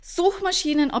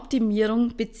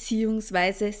Suchmaschinenoptimierung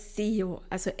bzw. SEO,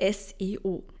 also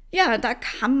SEO. Ja, da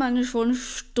kann man schon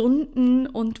Stunden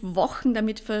und Wochen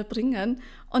damit verbringen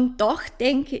und doch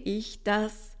denke ich,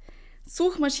 dass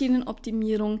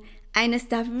Suchmaschinenoptimierung eines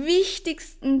der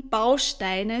wichtigsten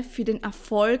Bausteine für den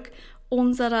Erfolg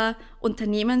unserer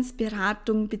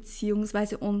Unternehmensberatung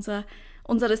bzw.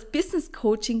 unseres Business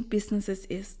Coaching Businesses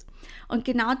ist. Und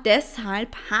genau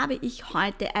deshalb habe ich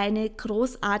heute eine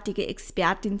großartige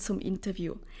Expertin zum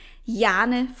Interview.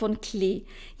 Jane von Klee.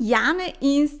 Jane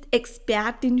ist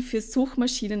Expertin für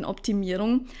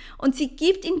Suchmaschinenoptimierung und sie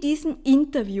gibt in diesem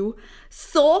Interview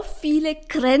so viele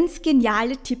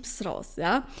grenzgeniale Tipps raus.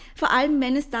 Ja? Vor allem,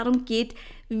 wenn es darum geht,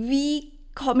 wie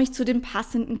komme ich zu den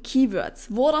passenden Keywords?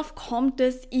 Worauf kommt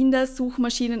es in der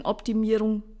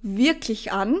Suchmaschinenoptimierung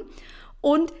wirklich an?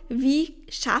 Und wie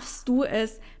schaffst du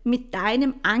es mit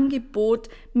deinem Angebot,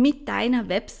 mit deiner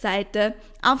Webseite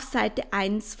auf Seite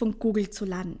 1 von Google zu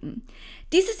landen?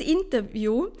 Dieses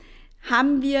Interview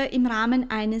haben wir im Rahmen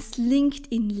eines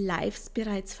LinkedIn Lives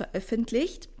bereits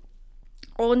veröffentlicht.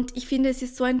 Und ich finde, es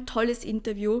ist so ein tolles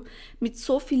Interview mit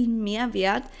so viel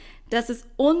Mehrwert, dass es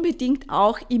unbedingt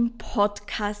auch im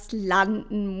Podcast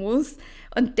landen muss.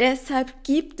 Und deshalb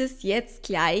gibt es jetzt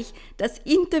gleich das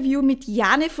Interview mit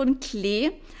Jane von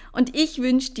Klee und ich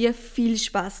wünsche dir viel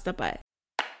Spaß dabei.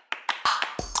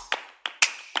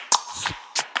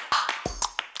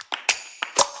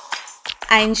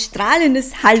 Ein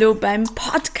strahlendes Hallo beim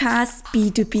Podcast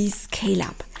B2B Scale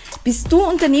Up. Bist du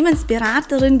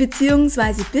Unternehmensberaterin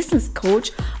bzw. Business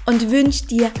Coach und wünschst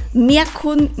dir mehr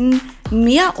Kunden,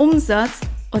 mehr Umsatz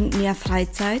und mehr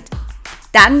Freizeit?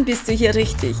 Dann bist du hier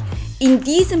richtig. In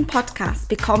diesem Podcast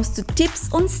bekommst du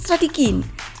Tipps und Strategien,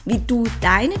 wie du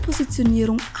deine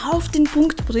Positionierung auf den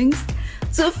Punkt bringst,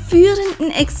 zur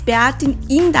führenden Expertin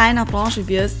in deiner Branche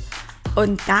wirst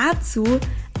und dazu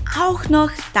auch noch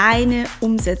deine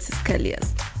Umsätze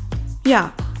skalierst.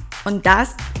 Ja, und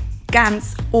das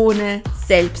ganz ohne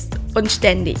Selbst und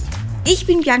ständig. Ich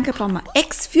bin Bianca Brommer,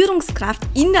 Ex-Führungskraft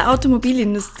in der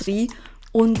Automobilindustrie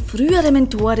und frühere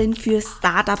Mentorin für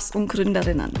Startups und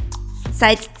Gründerinnen.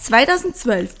 Seit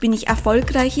 2012 bin ich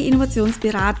erfolgreiche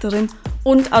Innovationsberaterin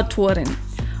und Autorin.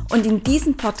 Und in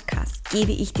diesem Podcast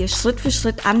gebe ich dir Schritt für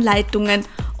Schritt Anleitungen,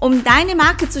 um deine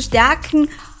Marke zu stärken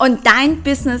und dein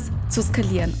Business zu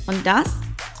skalieren. Und das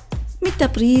mit der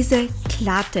Prise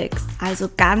Klartext, also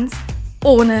ganz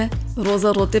ohne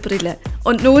rosarote Brille.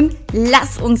 Und nun,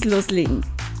 lass uns loslegen.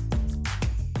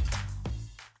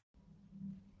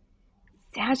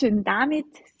 Sehr schön, damit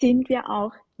sind wir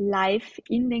auch live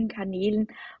in den Kanälen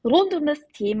rund um das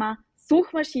Thema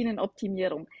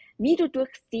Suchmaschinenoptimierung. Wie du durch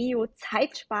SEO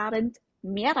zeitsparend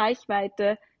mehr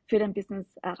Reichweite für dein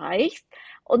Business erreichst.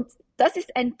 Und das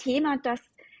ist ein Thema, das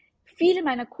viele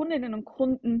meiner Kundinnen und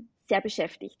Kunden sehr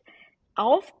beschäftigt.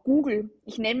 Auf Google,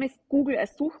 ich nenne es Google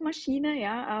als Suchmaschine,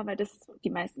 ja, weil das die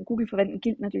meisten Google verwenden,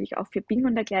 gilt natürlich auch für Bing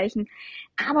und dergleichen.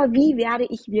 Aber wie werde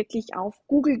ich wirklich auf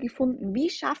Google gefunden? Wie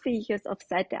schaffe ich es auf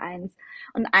Seite 1?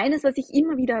 Und eines, was ich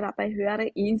immer wieder dabei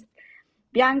höre, ist: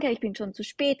 Bianca, ich bin schon zu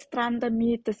spät dran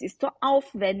damit, das ist so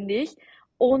aufwendig.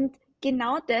 Und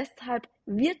genau deshalb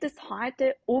wird es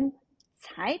heute um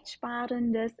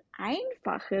zeitsparendes,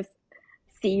 einfaches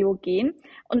SEO gehen.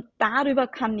 Und darüber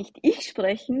kann nicht ich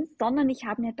sprechen, sondern ich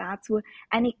habe mir dazu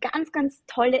eine ganz, ganz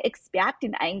tolle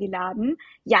Expertin eingeladen,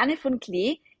 Jane von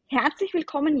Klee. Herzlich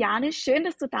willkommen, Jane. Schön,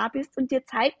 dass du da bist und dir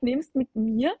Zeit nimmst, mit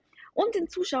mir und den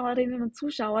Zuschauerinnen und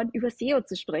Zuschauern über SEO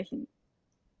zu sprechen.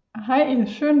 Hi,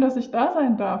 schön, dass ich da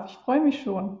sein darf. Ich freue mich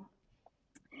schon.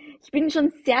 Ich bin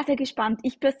schon sehr, sehr gespannt.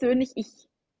 Ich persönlich, ich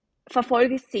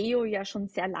verfolge SEO ja schon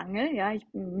sehr lange. Ja, ich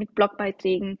bin mit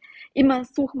Blogbeiträgen immer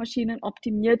Suchmaschinen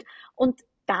optimiert und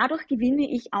dadurch gewinne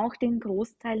ich auch den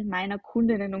Großteil meiner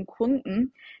Kundinnen und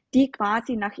Kunden, die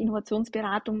quasi nach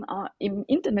Innovationsberatung im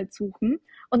Internet suchen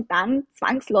und dann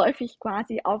zwangsläufig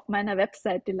quasi auf meiner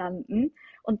Webseite landen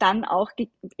und dann auch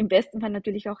im besten Fall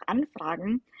natürlich auch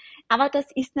anfragen. Aber das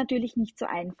ist natürlich nicht so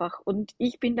einfach und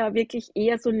ich bin da wirklich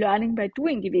eher so Learning by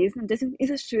Doing gewesen und deswegen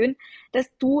ist es schön,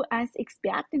 dass du als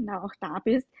Expertin da auch da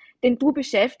bist, denn du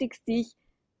beschäftigst dich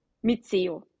mit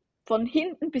SEO. Von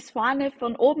hinten bis vorne,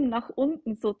 von oben nach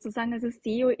unten sozusagen. Also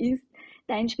SEO ist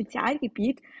dein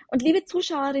Spezialgebiet. Und liebe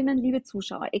Zuschauerinnen, liebe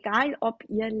Zuschauer, egal ob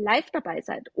ihr live dabei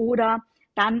seid oder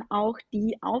dann auch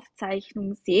die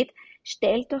Aufzeichnung seht,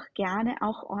 stellt doch gerne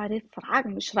auch eure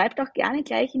Fragen. Schreibt auch gerne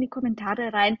gleich in die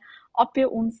Kommentare rein, ob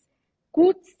ihr uns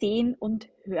gut sehen und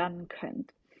hören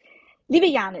könnt. Liebe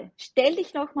Jane, stell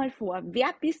dich noch mal vor. Wer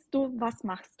bist du? Was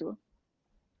machst du?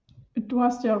 Du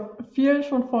hast ja viel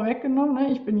schon vorweggenommen,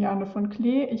 ne? Ich bin Jane von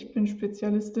Klee, ich bin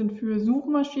Spezialistin für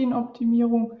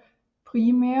Suchmaschinenoptimierung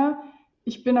primär.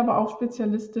 Ich bin aber auch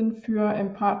Spezialistin für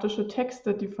empathische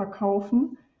Texte, die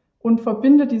verkaufen und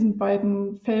verbinde diesen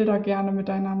beiden Felder gerne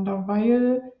miteinander,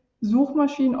 weil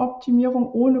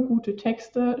Suchmaschinenoptimierung ohne gute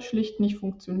Texte schlicht nicht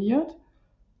funktioniert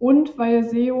und weil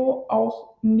SEO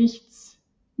auch nichts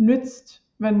nützt,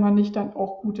 wenn man nicht dann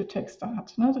auch gute Texte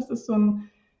hat. Ne? Das ist so ein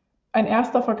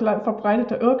erster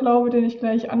verbreiteter Irrglaube, den ich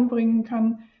gleich anbringen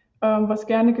kann, was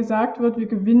gerne gesagt wird, wir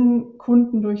gewinnen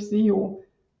Kunden durch SEO.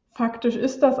 Faktisch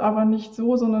ist das aber nicht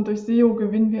so, sondern durch SEO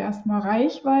gewinnen wir erstmal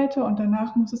Reichweite und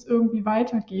danach muss es irgendwie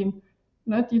weitergehen.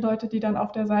 Ne? Die Leute, die dann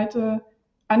auf der Seite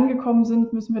angekommen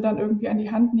sind, müssen wir dann irgendwie an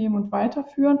die Hand nehmen und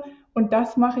weiterführen. Und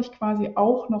das mache ich quasi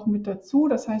auch noch mit dazu.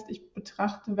 Das heißt, ich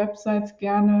betrachte Websites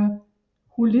gerne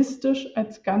holistisch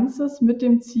als Ganzes mit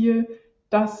dem Ziel,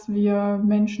 dass wir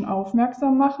Menschen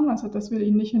aufmerksam machen, also dass wir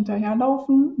ihnen nicht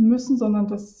hinterherlaufen müssen, sondern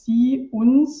dass sie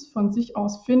uns von sich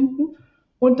aus finden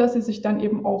und dass sie sich dann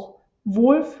eben auch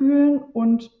wohlfühlen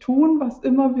und tun, was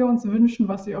immer wir uns wünschen,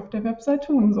 was sie auf der Website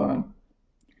tun sollen.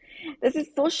 Das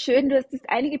ist so schön. Du hast jetzt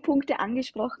einige Punkte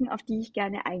angesprochen, auf die ich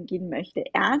gerne eingehen möchte.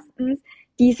 Erstens,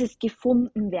 dieses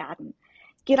gefunden werden.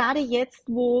 Gerade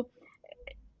jetzt, wo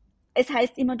es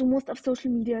heißt immer, du musst auf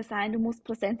Social Media sein, du musst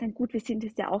präsent sein. Gut, wir sind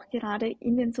es ja auch gerade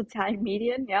in den sozialen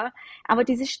Medien, ja. Aber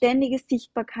diese ständige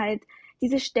Sichtbarkeit,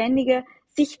 diese ständige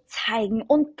sich zeigen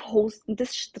und posten,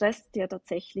 das stresst ja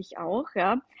tatsächlich auch,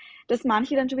 ja. Dass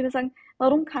manche dann schon wieder sagen,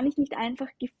 warum kann ich nicht einfach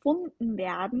gefunden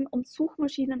werden? Und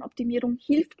Suchmaschinenoptimierung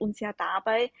hilft uns ja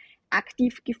dabei,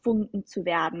 aktiv gefunden zu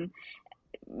werden.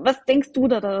 Was denkst du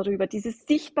da darüber? Diese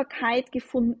Sichtbarkeit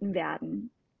gefunden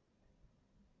werden?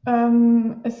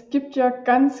 Es gibt ja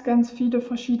ganz, ganz viele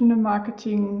verschiedene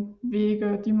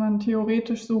Marketingwege, die man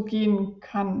theoretisch so gehen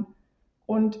kann.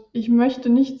 Und ich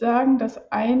möchte nicht sagen,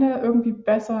 dass eine irgendwie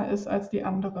besser ist als die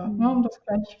andere. Ne? Um das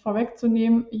gleich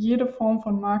vorwegzunehmen, jede Form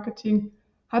von Marketing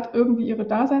hat irgendwie ihre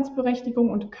Daseinsberechtigung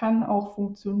und kann auch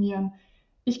funktionieren.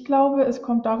 Ich glaube, es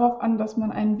kommt darauf an, dass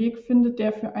man einen Weg findet,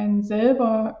 der für einen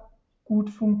selber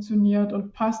gut funktioniert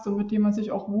und passt und mit dem man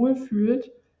sich auch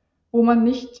wohlfühlt, wo man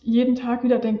nicht jeden Tag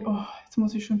wieder denkt, oh, jetzt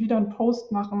muss ich schon wieder einen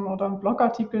Post machen oder einen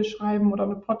Blogartikel schreiben oder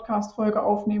eine Podcast-Folge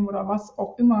aufnehmen oder was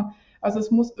auch immer. Also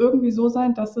es muss irgendwie so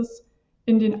sein, dass es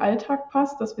in den Alltag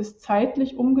passt, dass wir es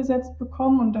zeitlich umgesetzt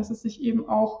bekommen und dass es sich eben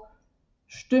auch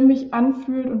stimmig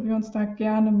anfühlt und wir uns da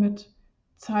gerne mit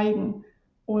zeigen.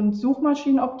 Und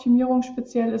Suchmaschinenoptimierung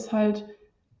speziell ist halt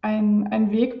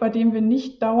ein Weg, bei dem wir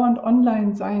nicht dauernd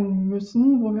online sein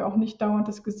müssen, wo wir auch nicht dauernd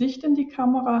das Gesicht in die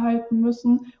Kamera halten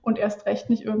müssen und erst recht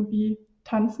nicht irgendwie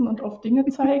tanzen und auf Dinge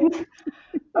zeigen.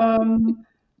 ähm,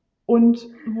 und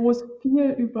wo es viel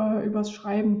übers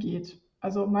Schreiben geht.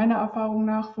 Also meiner Erfahrung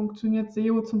nach funktioniert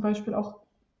SEO zum Beispiel auch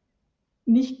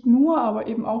nicht nur, aber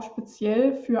eben auch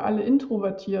speziell für alle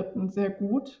Introvertierten sehr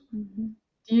gut, Mhm.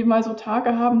 die mal so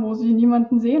Tage haben, wo sie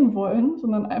niemanden sehen wollen,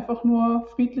 sondern einfach nur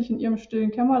friedlich in ihrem stillen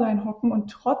Kämmerlein hocken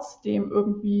und trotzdem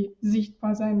irgendwie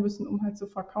sichtbar sein müssen, um halt zu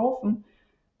verkaufen.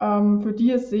 Für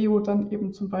die ist SEO dann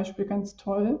eben zum Beispiel ganz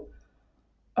toll.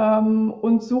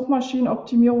 Und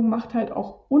Suchmaschinenoptimierung macht halt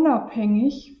auch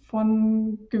unabhängig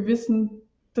von gewissen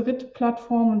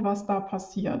Drittplattformen und was da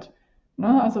passiert.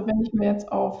 Ne? Also wenn ich mir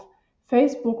jetzt auf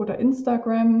Facebook oder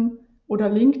Instagram oder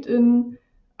LinkedIn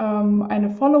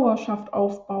eine Followerschaft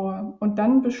aufbaue und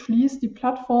dann beschließt die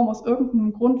Plattform aus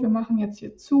irgendeinem Grund, wir machen jetzt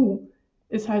hier zu,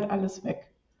 ist halt alles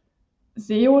weg.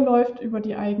 SEO läuft über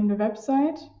die eigene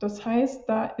Website. Das heißt,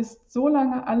 da ist so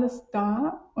lange alles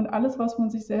da und alles, was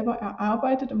man sich selber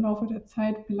erarbeitet, im Laufe der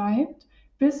Zeit bleibt,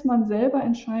 bis man selber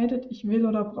entscheidet, ich will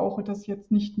oder brauche das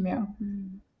jetzt nicht mehr.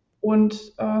 Mhm.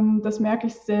 Und das merke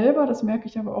ich selber, das merke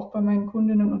ich aber auch bei meinen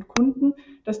Kundinnen und Kunden,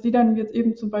 dass die dann jetzt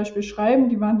eben zum Beispiel schreiben,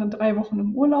 die waren dann 3 Wochen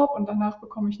im Urlaub und danach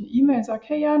bekomme ich eine E-Mail und sage,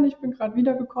 hey Jan, ich bin gerade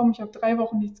wiedergekommen, ich habe 3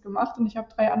 Wochen nichts gemacht und ich habe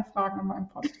 3 Anfragen in meinem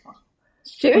Postfach. Und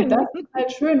Schön. das ist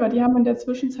halt schön, weil die haben in der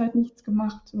Zwischenzeit nichts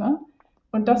gemacht. Ne?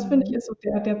 Und das finde ich Mhm. ist so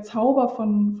der Zauber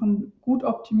von gut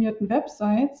optimierten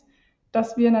Websites,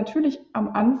 dass wir natürlich am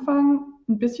Anfang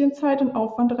ein bisschen Zeit und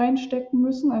Aufwand reinstecken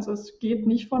müssen. Also es geht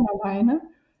nicht von alleine.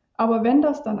 Aber wenn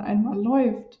das dann einmal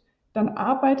läuft, dann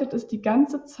arbeitet es die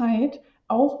ganze Zeit,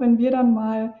 auch wenn wir dann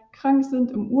mal krank sind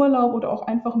im Urlaub oder auch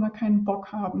einfach mal keinen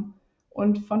Bock haben.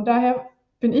 Und von daher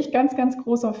bin ich ganz, ganz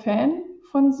großer Fan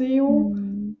von SEO.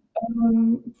 Mhm.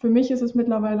 Für mich ist es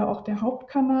mittlerweile auch der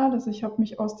Hauptkanal. Also ich habe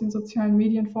mich aus den sozialen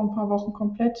Medien vor ein paar Wochen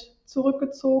komplett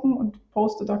zurückgezogen und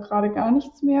poste da gerade gar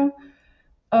nichts mehr.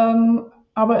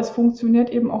 aber es funktioniert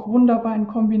eben auch wunderbar in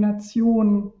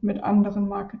Kombination mit anderen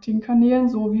Marketingkanälen,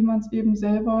 so wie man es eben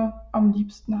selber am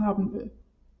liebsten haben will.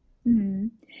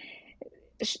 Mhm.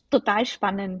 Total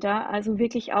spannend, ja. Also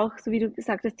wirklich auch, so wie du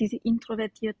gesagt hast, diese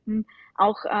Introvertierten,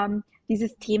 auch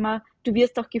dieses Thema, du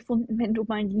wirst auch gefunden, wenn du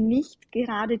mal nicht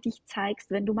gerade dich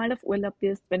zeigst, wenn du mal auf Urlaub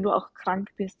bist, wenn du auch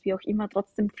krank bist, wie auch immer,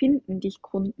 trotzdem finden dich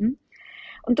Kunden.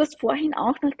 Und du hast vorhin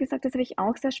auch noch gesagt, das habe ich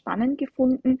auch sehr spannend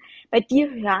gefunden. Bei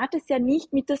dir hört es ja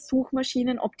nicht mit der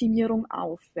Suchmaschinenoptimierung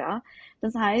auf, ja.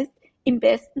 Das heißt, im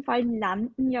besten Fall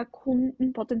landen ja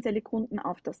Kunden, potenzielle Kunden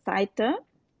auf der Seite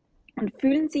und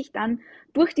fühlen sich dann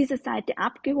durch diese Seite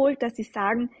abgeholt, dass sie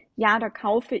sagen, ja, da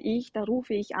kaufe ich, da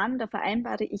rufe ich an, da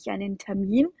vereinbare ich einen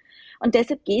Termin. Und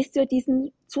deshalb gehst du ja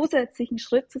diesen zusätzlichen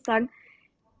Schritt zu sagen,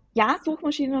 ja,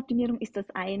 Suchmaschinenoptimierung ist das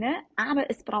eine, aber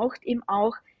es braucht eben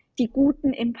auch die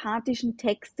guten, empathischen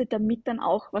Texte, damit dann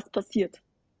auch was passiert.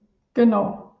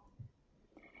 Genau.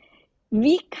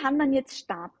 Wie kann man jetzt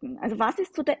starten? Also was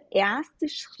ist so der erste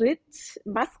Schritt?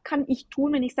 Was kann ich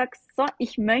tun, wenn ich sage, so,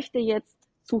 ich möchte jetzt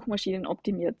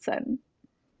Suchmaschinenoptimiert sein?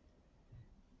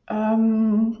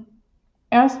 Ähm,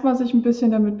 Erstmal sich ein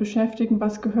bisschen damit beschäftigen,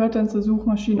 was gehört denn zur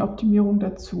Suchmaschinenoptimierung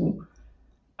dazu?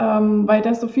 Weil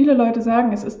das so viele Leute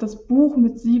sagen, es ist das Buch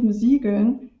mit 7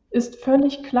 Siegeln, ist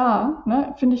völlig klar,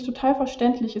 ne? Finde ich total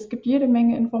verständlich. Es gibt jede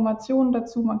Menge Informationen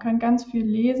dazu, man kann ganz viel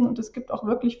lesen und es gibt auch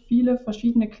wirklich viele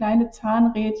verschiedene kleine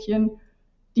Zahnrädchen,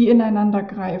 die ineinander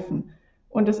greifen.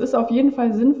 Und es ist auf jeden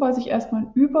Fall sinnvoll, sich erstmal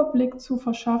einen Überblick zu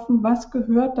verschaffen, was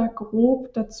gehört da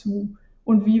grob dazu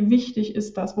und wie wichtig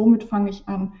ist das, womit fange ich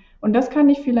an. Und das kann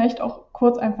ich vielleicht auch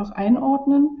kurz einfach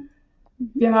einordnen.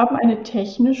 Mhm. Wir haben eine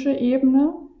technische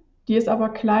Ebene, die ist aber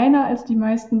kleiner, als die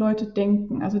meisten Leute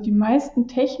denken. Also die meisten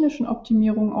technischen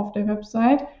Optimierungen auf der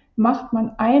Website macht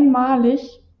man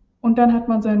einmalig und dann hat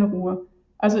man seine Ruhe.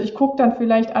 Also ich gucke dann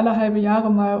vielleicht alle halbe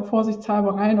Jahre mal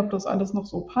vorsichtshalber rein, ob das alles noch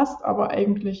so passt, aber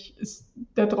eigentlich ist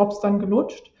der Drops dann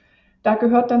gelutscht. Da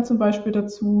gehört dann zum Beispiel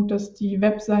dazu, dass die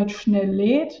Website schnell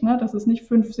lädt, ne, dass es nicht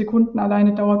 5 Sekunden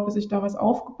alleine dauert, bis sich da was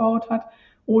aufgebaut hat,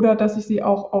 oder dass ich sie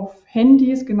auch auf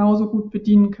Handys genauso gut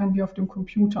bedienen kann wie auf dem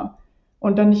Computer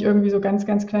und dann nicht irgendwie so ganz,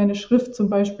 ganz kleine Schrift zum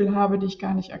Beispiel habe, die ich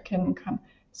gar nicht erkennen kann.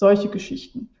 Solche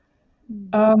Geschichten. Mhm.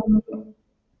 Ähm,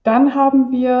 Dann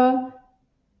haben wir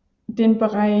den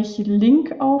Bereich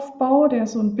Linkaufbau, der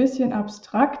ist so ein bisschen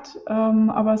abstrakt,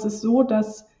 aber es ist so,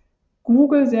 dass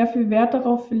Google sehr viel Wert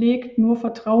darauf legt, nur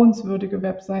vertrauenswürdige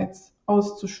Websites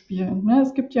auszuspielen. Ne?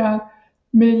 Es gibt ja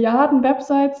Milliarden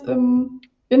Websites im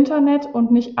Internet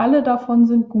und nicht alle davon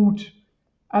sind gut.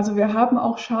 Also wir haben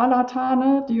auch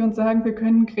Scharlatane, die uns sagen, wir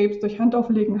können Krebs durch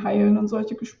Handauflegen heilen und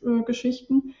solche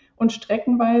Geschichten. Und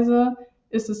streckenweise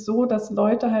ist es so, dass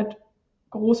Leute halt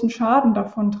großen Schaden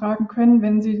davon tragen können,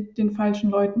 wenn sie den falschen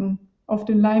Leuten auf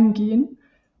den Leim gehen.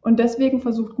 Und deswegen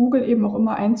versucht Google eben auch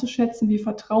immer einzuschätzen, wie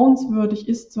vertrauenswürdig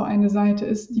ist so eine Seite.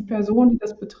 Ist die Person, die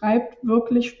das betreibt,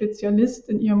 wirklich Spezialist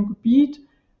in ihrem Gebiet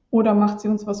oder macht sie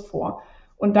uns was vor?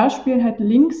 Und da spielen halt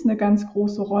Links eine ganz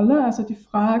große Rolle. Also die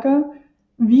Frage,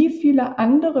 wie viele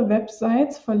andere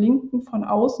Websites verlinken von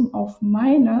außen auf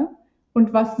meine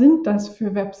und was sind das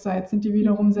für Websites? Sind die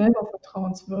wiederum selber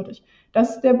vertrauenswürdig?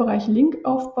 Das ist der Bereich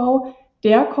Linkaufbau.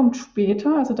 Der kommt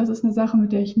später, also das ist eine Sache,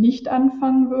 mit der ich nicht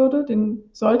anfangen würde. Den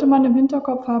sollte man im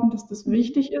Hinterkopf haben, dass das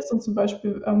wichtig ist und zum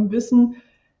Beispiel wissen,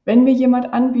 wenn mir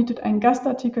jemand anbietet, einen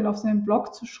Gastartikel auf seinem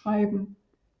Blog zu schreiben,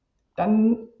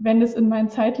 dann, wenn es in mein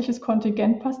zeitliches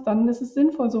Kontingent passt, dann ist es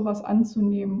sinnvoll, sowas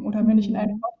anzunehmen. Oder wenn ich in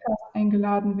einen Mhm. Podcast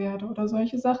eingeladen werde oder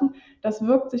solche Sachen. Das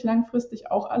wirkt sich langfristig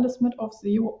auch alles mit auf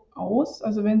SEO aus.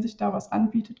 Also wenn sich da was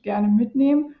anbietet, gerne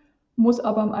mitnehmen, muss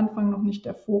aber am Anfang noch nicht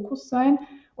der Fokus sein.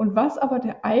 Und was aber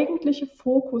der eigentliche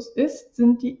Fokus ist,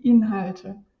 sind die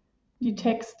Inhalte, die Mhm.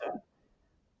 Texte.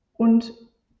 Und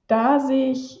da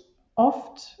sehe ich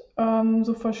oft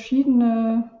so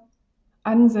verschiedene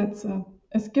Ansätze.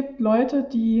 Es gibt Leute,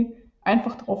 die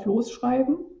einfach drauf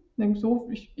losschreiben. Denken so,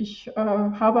 ich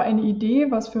habe eine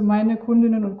Idee, was für meine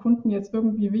Kundinnen und Kunden jetzt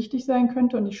irgendwie wichtig sein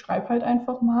könnte und ich schreibe halt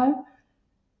einfach mal.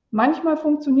 Manchmal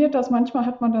funktioniert das, manchmal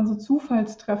hat man dann so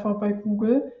Zufallstreffer bei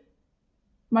Google,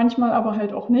 manchmal aber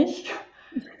halt auch nicht.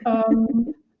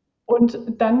 Ähm, und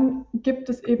dann gibt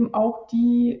es eben auch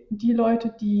die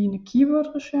Leute, die eine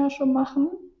Keyword-Recherche machen,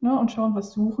 ne, und schauen,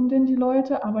 was suchen denn die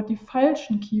Leute, aber die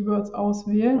falschen Keywords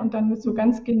auswählen und dann mit so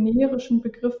ganz generischen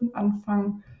Begriffen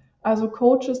anfangen. Also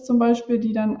Coaches zum Beispiel,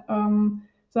 die dann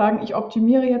sagen, ich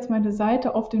optimiere jetzt meine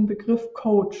Seite auf den Begriff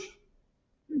Coach.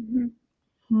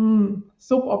 Mhm.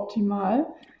 Suboptimal.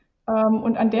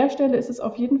 Und an der Stelle ist es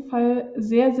auf jeden Fall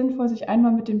sehr sinnvoll, sich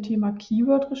einmal mit dem Thema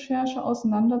Keyword-Recherche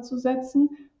auseinanderzusetzen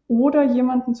oder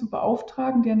jemanden zu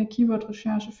beauftragen, der eine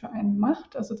Keyword-Recherche für einen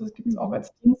macht. Also das gibt es auch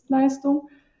als Dienstleistung,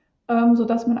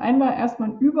 sodass man einmal erstmal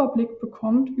einen Überblick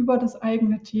bekommt über das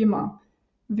eigene Thema.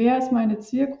 Wer ist meine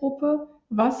Zielgruppe?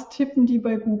 Was tippen die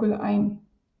bei Google ein?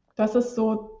 Das ist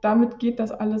so, damit geht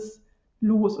das alles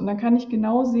los. Und dann kann ich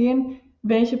genau sehen,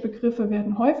 welche Begriffe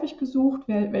werden häufig gesucht,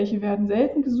 welche werden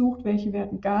selten gesucht, welche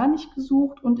werden gar nicht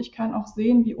gesucht. Und ich kann auch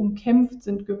sehen, wie umkämpft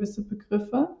sind gewisse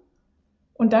Begriffe.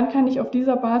 Und dann kann ich auf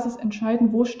dieser Basis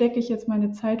entscheiden, wo stecke ich jetzt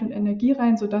meine Zeit und Energie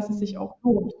rein, sodass es sich auch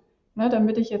lohnt. Ne,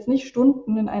 damit ich jetzt nicht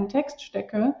Stunden in einen Text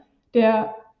stecke,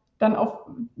 der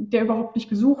überhaupt nicht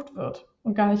gesucht wird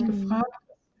und gar nicht gefragt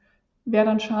ist. Wäre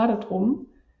dann schade drum.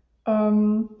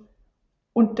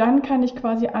 Und dann kann ich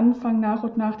quasi anfangen, nach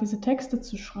und nach diese Texte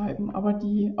zu schreiben. Aber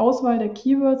die Auswahl der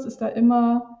Keywords ist da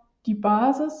immer die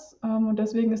Basis. Und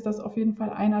deswegen ist das auf jeden Fall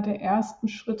einer der ersten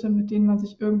Schritte, mit denen man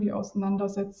sich irgendwie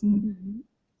auseinandersetzen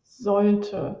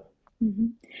sollte.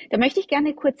 Da möchte ich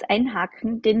gerne kurz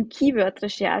einhaken, denn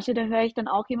Keyword-Recherche, da höre ich dann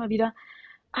auch immer wieder,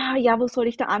 ja, wo soll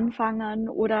ich da anfangen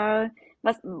oder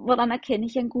woran erkenne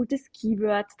ich ein gutes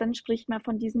Keyword? Dann spricht man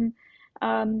von diesen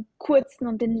kurzen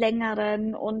und den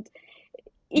längeren und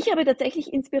ich habe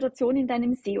tatsächlich Inspiration in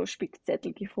deinem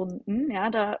SEO-Spickzettel gefunden,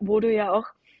 ja, wo du ja auch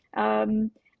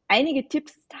einige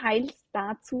Tipps teilst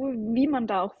dazu, wie man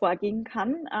da auch vorgehen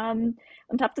kann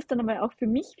und habe das dann aber auch für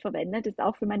mich verwendet, das ist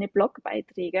auch für meine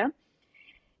Blogbeiträge.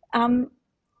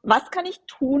 Was kann ich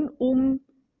tun, um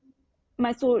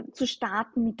mal so zu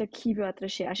starten mit der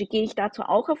Keyword-Recherche? Gehe ich dazu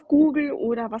auch auf Google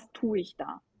oder was tue ich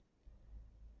da?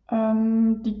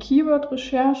 Die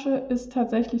Keyword-Recherche ist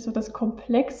tatsächlich so das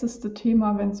komplexeste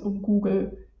Thema, wenn es um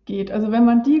Google geht. Also wenn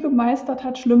man die gemeistert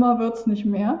hat, schlimmer wird es nicht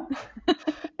mehr.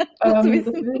 Gut zu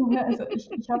wissen. Deswegen, also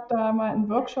ich habe da mal einen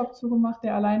Workshop zugemacht,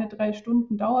 der alleine 3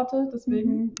 Stunden dauerte.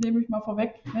 Deswegen nehme ich mal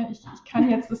vorweg, ne, ich kann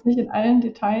jetzt das nicht in allen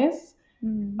Details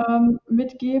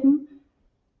mitgeben.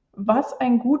 Was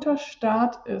ein guter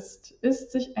Start ist,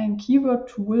 sich ein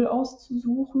Keyword-Tool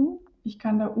auszusuchen. Ich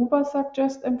kann da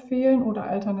Ubersuggest empfehlen oder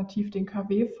alternativ den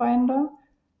KW-Finder.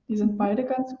 Die sind beide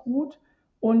ganz gut.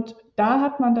 Und da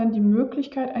hat man dann die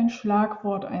Möglichkeit, ein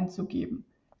Schlagwort einzugeben.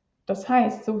 Das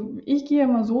heißt, ich gehe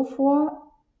immer so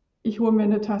vor, ich hole mir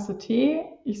eine Tasse Tee,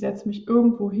 ich setze mich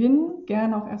irgendwo hin,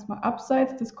 gerne auch erstmal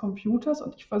abseits des Computers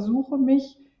und ich versuche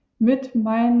mich mit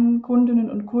meinen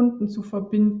Kundinnen und Kunden zu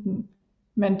verbinden,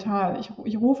 mental.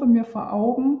 Ich rufe mir vor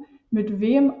Augen, mit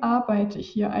wem arbeite ich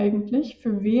hier eigentlich,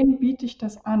 für wen biete ich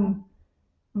das an?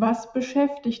 Was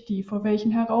beschäftigt die? Vor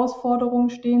welchen Herausforderungen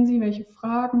stehen sie? Welche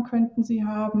Fragen könnten sie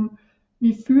haben?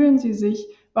 Wie fühlen sie sich?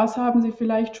 Was haben sie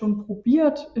vielleicht schon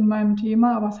probiert in meinem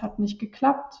Thema, aber es hat nicht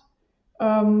geklappt?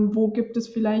 Wo gibt es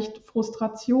vielleicht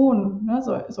Frustration? Ne?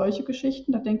 Solche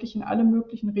Geschichten, da denke ich in alle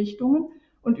möglichen Richtungen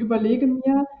und überlege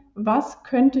mir, was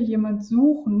könnte jemand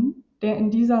suchen, der in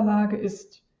dieser Lage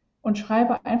ist? Und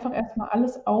schreibe einfach erstmal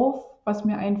alles auf, was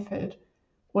mir einfällt.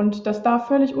 Und das darf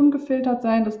völlig ungefiltert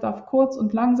sein, das darf kurz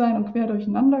und lang sein und quer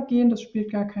durcheinander gehen, das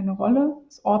spielt gar keine Rolle.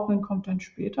 Das Ordnen kommt dann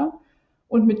später.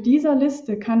 Und mit dieser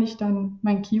Liste kann ich dann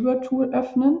mein Keyword-Tool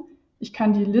öffnen. Ich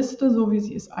kann die Liste, so wie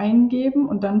sie ist, eingeben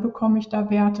und dann bekomme ich da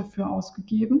Werte für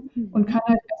ausgegeben und kann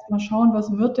halt erstmal schauen,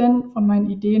 was wird denn von meinen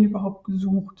Ideen überhaupt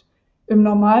gesucht. Im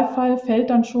Normalfall fällt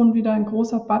dann schon wieder ein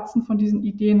großer Batzen von diesen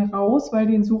Ideen raus, weil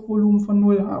die ein Suchvolumen von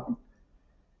 0 haben.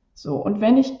 So, und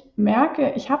wenn ich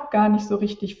merke, ich habe gar nicht so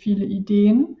richtig viele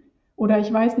Ideen oder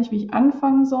ich weiß nicht, wie ich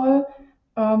anfangen soll,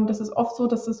 das ist oft so,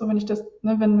 dass das so, wenn ich das,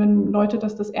 ne, wenn Leute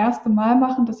das erste Mal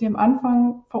machen, dass sie am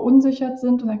Anfang verunsichert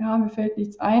sind und sagen, mir fällt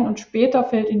nichts ein und später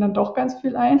fällt ihnen dann doch ganz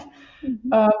viel ein.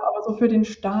 Aber so für den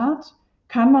Start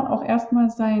kann man auch erstmal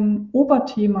sein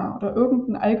Oberthema oder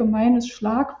irgendein allgemeines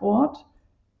Schlagwort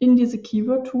in diese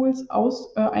Keyword-Tools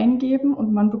eingeben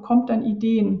und man bekommt dann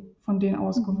Ideen von denen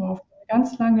ausgeworfen. Eine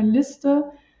ganz lange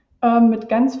Liste mit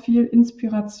ganz viel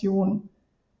Inspiration.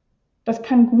 Das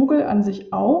kann Google an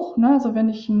sich auch. Ne? Also wenn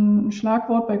ich ein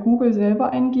Schlagwort bei Google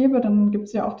selber eingebe, dann gibt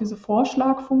es ja auch diese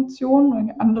Vorschlagfunktion,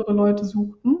 weil andere Leute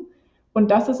suchten. Und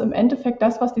das ist im Endeffekt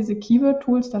das, was diese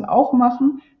Keyword-Tools dann auch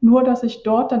machen, nur dass ich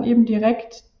dort dann eben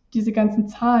direkt diese ganzen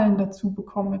Zahlen dazu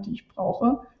bekomme, die ich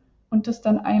brauche und das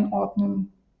dann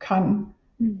einordnen kann.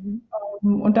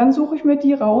 Und dann suche ich mir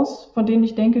die raus, von denen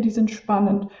ich denke, die sind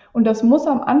spannend. Und das muss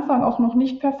am Anfang auch noch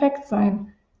nicht perfekt sein.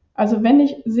 Also wenn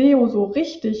ich SEO so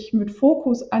richtig mit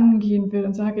Fokus angehen will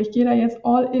und sage, ich gehe da jetzt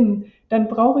all in, dann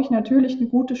brauche ich natürlich eine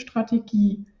gute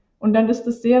Strategie. Und dann ist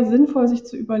es sehr sinnvoll, sich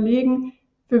zu überlegen,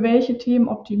 für welche Themen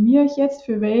optimiere ich jetzt,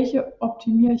 für welche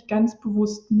optimiere ich ganz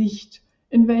bewusst nicht.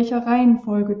 In welcher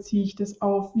Reihenfolge ziehe ich das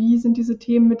auf? Wie sind diese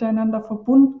Themen miteinander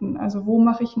verbunden? Also wo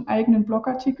mache ich einen eigenen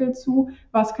Blogartikel zu?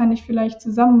 Was kann ich vielleicht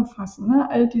zusammenfassen? Ne?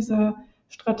 All diese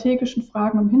strategischen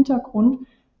Fragen im Hintergrund,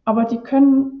 aber die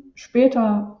können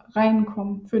später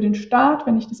reinkommen. Für den Start,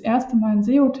 wenn ich das erste Mal einen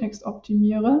SEO-Text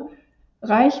optimiere,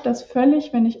 reicht das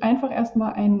völlig, wenn ich einfach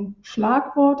erstmal ein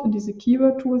Schlagwort in diese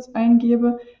Keyword-Tools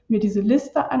eingebe, mir diese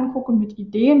Liste angucke mit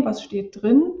Ideen, was steht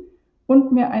drin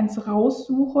und mir eins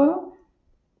raussuche,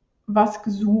 was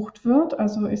gesucht wird.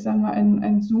 Also ich sage mal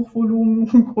ein Suchvolumen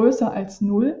größer als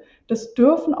 0. Das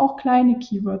dürfen auch kleine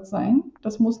Keywords sein.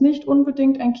 Das muss nicht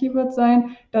unbedingt ein Keyword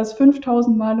sein, das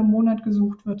 5000 Mal im Monat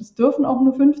gesucht wird. Es dürfen auch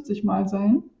nur 50 Mal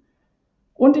sein.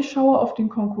 Und ich schaue auf den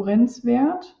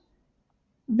Konkurrenzwert.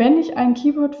 Wenn ich ein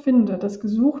Keyword finde, das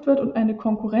gesucht wird und eine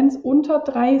Konkurrenz unter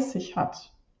 30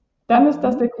 hat, dann ist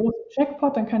das der große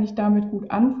Jackpot, dann kann ich damit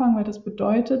gut anfangen, weil das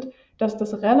bedeutet, dass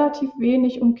das relativ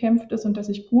wenig umkämpft ist und dass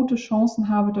ich gute Chancen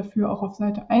habe, dafür auch auf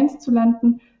Seite 1 zu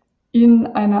landen in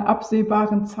einer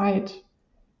absehbaren Zeit.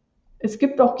 Es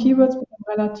gibt auch Keywords mit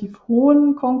einem relativ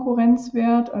hohen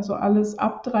Konkurrenzwert, also alles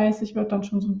ab 30 wird dann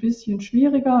schon so ein bisschen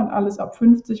schwieriger und alles ab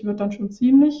 50 wird dann schon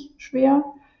ziemlich schwer.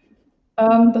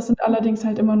 Das sind allerdings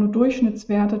halt immer nur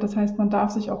Durchschnittswerte, das heißt, man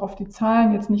darf sich auch auf die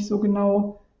Zahlen jetzt nicht so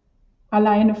genau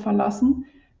alleine verlassen.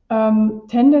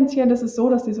 Tendenziell ist es so,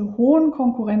 dass diese hohen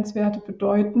Konkurrenzwerte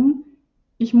bedeuten,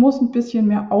 ich muss ein bisschen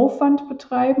mehr Aufwand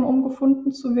betreiben, um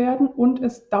gefunden zu werden und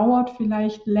es dauert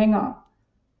vielleicht länger.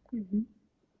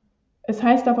 Es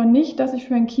heißt aber nicht, dass ich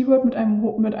für ein Keyword mit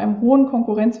einem hohen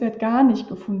Konkurrenzwert gar nicht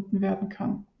gefunden werden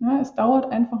kann. Ja, es dauert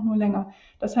einfach nur länger.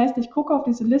 Das heißt, ich gucke auf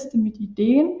diese Liste mit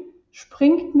Ideen,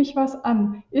 springt mich was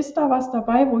an? Ist da was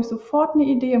dabei, wo ich sofort eine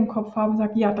Idee im Kopf habe und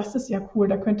sage, ja, das ist ja cool,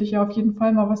 da könnte ich ja auf jeden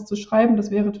Fall mal was zu schreiben, das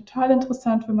wäre total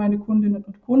interessant für meine Kundinnen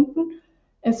und Kunden.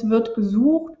 Es wird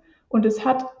gesucht und es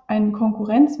hat einen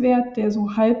Konkurrenzwert, der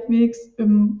so halbwegs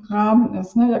im Rahmen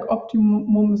ist. Ne? Der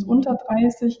Optimum ist unter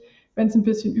 30, wenn es ein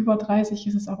bisschen über 30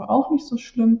 ist, ist es aber auch nicht so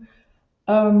schlimm.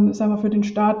 Ich sage mal, für den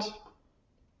Start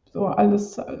so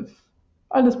alles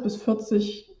bis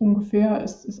 40 ungefähr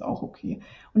ist auch okay.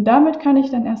 Und damit kann ich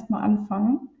dann erstmal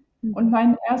anfangen und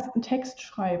meinen ersten Text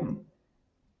schreiben.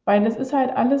 Weil das ist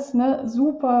halt alles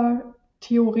super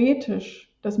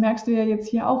theoretisch. Das merkst du ja jetzt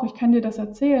hier auch. Ich kann dir das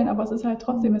erzählen, aber es ist halt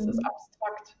trotzdem, es ist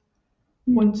abstrakt.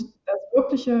 Und das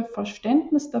wirkliche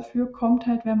Verständnis dafür kommt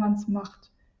halt, wenn man es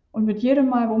macht. Und mit jedem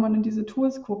Mal, wo man in diese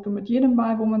Tools guckt und mit jedem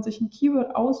Mal, wo man sich ein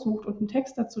Keyword aussucht und einen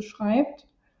Text dazu schreibt,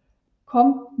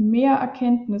 kommt mehr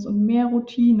Erkenntnis und mehr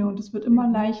Routine und es wird immer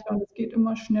leichter und es geht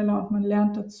immer schneller und man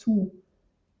lernt dazu.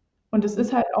 Und es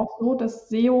ist halt auch so, dass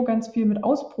SEO ganz viel mit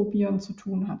Ausprobieren zu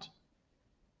tun hat.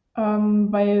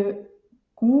 Weil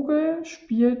Google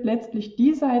spielt letztlich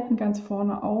die Seiten ganz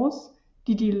vorne aus,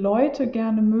 die die Leute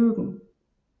gerne mögen.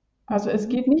 Also es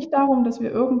geht nicht darum, dass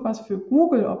wir irgendwas für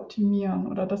Google optimieren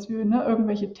oder dass wir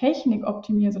irgendwelche Technik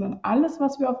optimieren, sondern alles,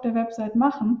 was wir auf der Website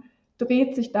machen,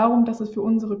 dreht sich darum, dass es für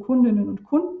unsere Kundinnen und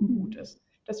Kunden gut ist,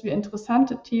 dass wir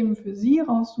interessante Themen für sie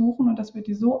raussuchen und dass wir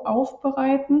die so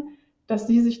aufbereiten, dass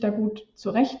sie sich da gut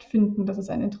zurechtfinden, dass es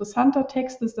ein interessanter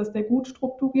Text ist, dass der gut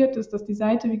strukturiert ist, dass die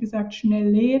Seite, wie gesagt, schnell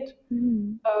lädt,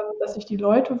 dass sich die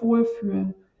Leute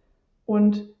wohlfühlen.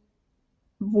 Und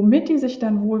womit die sich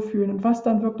dann wohlfühlen und was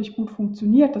dann wirklich gut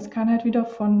funktioniert, das kann halt wieder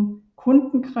von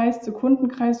Kundenkreis zu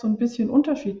Kundenkreis so ein bisschen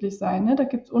unterschiedlich sein. Ne? Da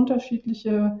gibt es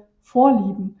unterschiedliche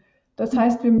Vorlieben. Das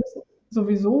heißt, wir müssen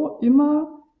sowieso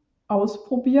immer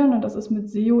ausprobieren und das ist mit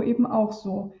SEO eben auch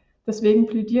so. Deswegen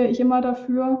plädiere ich immer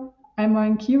dafür, einmal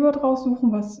ein Keyword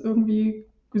raussuchen, was irgendwie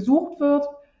gesucht wird,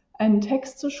 einen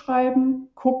Text zu schreiben,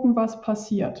 gucken, was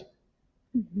passiert.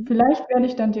 Vielleicht werde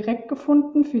ich dann direkt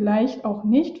gefunden, vielleicht auch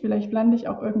nicht. Vielleicht lande ich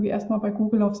auch irgendwie erstmal bei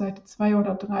Google auf Seite 2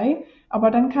 oder 3.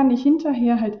 Aber dann kann ich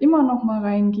hinterher halt immer noch mal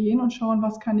reingehen und schauen,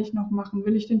 was kann ich noch machen?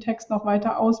 Will ich den Text noch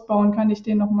weiter ausbauen? Kann ich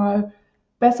den noch mal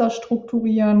besser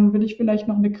strukturieren? Will ich vielleicht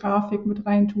noch eine Grafik mit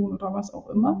reintun oder was auch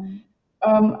immer?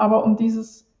 Aber um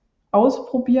dieses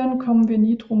Ausprobieren kommen wir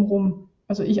nie drum rum.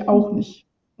 Also ich auch nicht.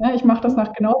 Ja, ich mache das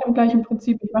nach genau dem gleichen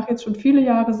Prinzip. Ich mache jetzt schon viele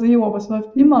Jahre SEO, aber es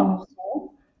läuft immer noch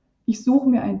so. Ich suche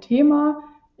mir ein Thema,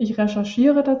 ich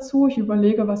recherchiere dazu, ich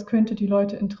überlege, was könnte die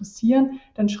Leute interessieren,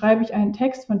 dann schreibe ich einen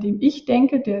Text, von dem ich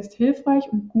denke, der ist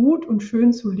hilfreich und gut und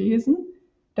schön zu lesen,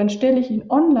 dann stelle ich ihn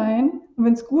online und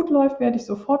wenn es gut läuft, werde ich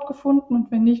sofort gefunden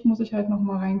und wenn nicht, muss ich halt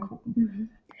nochmal reingucken.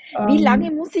 Wie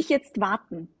lange muss ich jetzt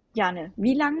warten, Jane?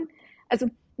 Wie lang, also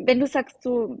wenn du sagst,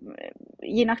 so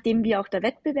je nachdem, wie auch der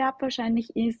Wettbewerb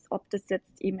wahrscheinlich ist, ob das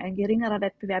jetzt eben ein geringerer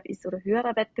Wettbewerb ist oder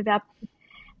höherer Wettbewerb,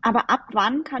 aber ab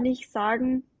wann kann ich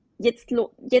sagen, jetzt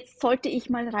sollte ich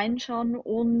mal reinschauen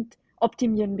und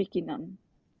optimieren beginnen?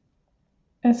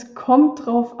 Es kommt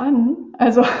drauf an.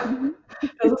 Also, Mhm.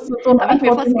 das ist so eine Habe ich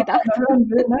mir Antwort, die fast noch gedacht. keiner hören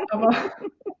will, ne? Aber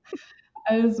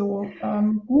also,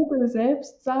 Google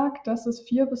selbst sagt, dass es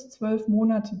 4 bis 12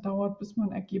 Monate dauert, bis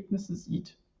man Ergebnisse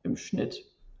sieht im Schnitt.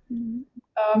 Mhm.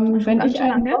 Schon Wenn ganz ich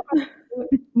schön einen lange.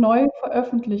 Blogartikel neu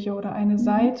veröffentliche oder eine Mhm.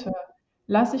 Seite,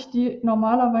 lasse ich die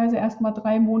normalerweise erst mal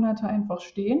 3 Monate einfach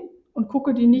stehen und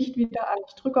gucke die Mhm. nicht wieder an.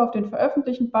 Ich drücke auf den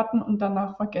Veröffentlichen-Button und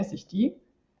danach vergesse ich die.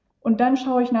 Und dann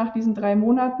schaue ich nach diesen 3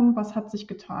 Monaten, was hat sich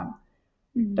getan.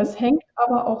 Mhm. Das hängt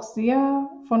aber auch sehr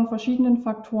von verschiedenen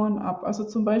Faktoren ab. Also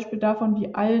zum Beispiel davon,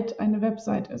 wie alt eine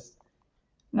Website ist.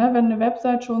 Ne, wenn eine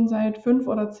Website schon seit 5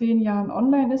 oder 10 Jahren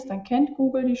online ist, dann kennt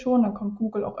Google die schon, dann kommt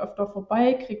Google auch öfter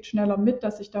vorbei, kriegt schneller mit,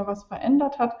 dass sich da was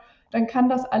verändert hat, dann kann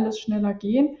das alles schneller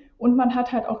gehen und man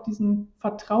hat halt auch diesen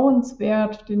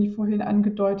Vertrauenswert, den ich vorhin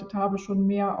angedeutet habe, schon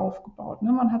mehr aufgebaut.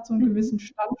 Ne? Man hat so einen Mhm. gewissen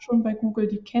Stand schon bei Google,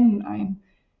 die kennen einen.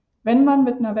 Wenn man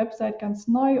mit einer Website ganz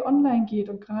neu online geht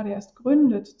und gerade erst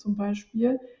gründet zum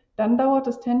Beispiel, dann dauert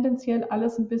es tendenziell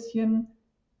alles ein bisschen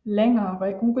länger,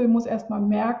 weil Google muss erst mal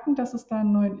merken, dass es da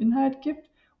einen neuen Inhalt gibt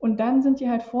und dann sind die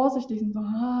halt vorsichtig und so,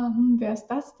 wer ist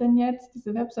das denn jetzt?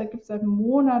 Diese Website gibt es seit einem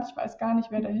Monat, ich weiß gar nicht,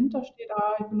 wer Mhm. dahinter steht,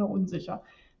 ich bin da unsicher.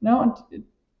 Ne? Und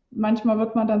manchmal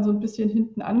wird man dann so ein bisschen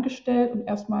hinten angestellt und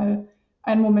erst mal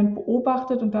einen Moment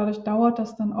beobachtet und dadurch dauert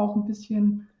das dann auch ein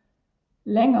bisschen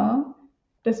länger.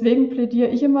 Deswegen plädiere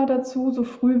ich immer dazu, so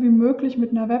früh wie möglich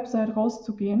mit einer Website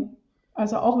rauszugehen.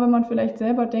 Also auch wenn man vielleicht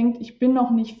selber denkt, ich bin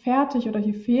noch nicht fertig oder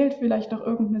hier fehlt vielleicht noch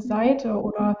irgendeine Mhm. Seite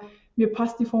oder mir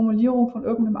passt die Formulierung von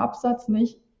irgendeinem Absatz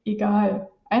nicht, egal.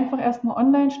 Einfach erstmal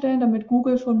online stellen, damit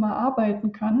Google schon mal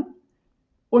arbeiten kann.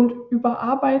 Und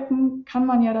überarbeiten kann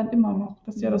man ja dann immer noch.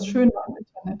 Das ist ja das Mhm. Schöne am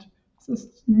Internet. Es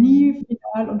ist Mhm. nie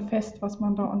final und fest, was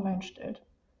man da online stellt.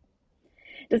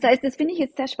 Das heißt, das finde ich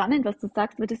jetzt sehr spannend, was du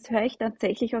sagst, weil das höre ich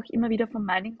tatsächlich auch immer wieder von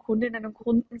meinen Kundinnen und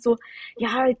Kunden so,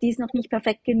 ja, die ist noch nicht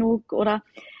perfekt genug oder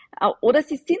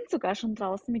sie sind sogar schon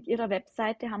draußen mit ihrer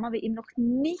Webseite, haben aber eben noch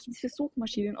nichts für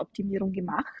Suchmaschinenoptimierung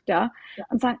gemacht, ja,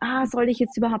 und sagen, soll ich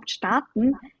jetzt überhaupt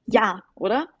starten? Ja,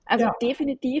 oder? Also Ja,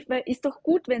 definitiv, weil ist doch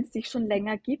gut, wenn es dich schon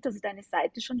länger gibt, also deine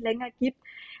Seite schon länger gibt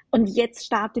und jetzt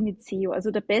starte mit SEO.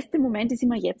 Also der beste Moment ist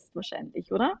immer jetzt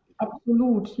wahrscheinlich, oder?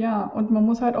 absolut, ja. Und man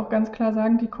muss halt auch ganz klar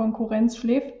sagen, die Konkurrenz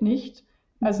schläft nicht.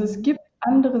 Also es Mhm. gibt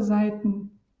andere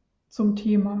Seiten zum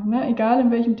Thema, ne? Egal in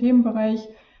welchem Themenbereich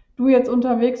du jetzt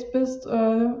unterwegs bist,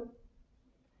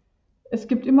 es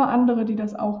gibt immer andere, die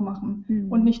das auch machen.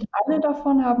 Und Mhm. nicht alle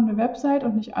davon haben eine Website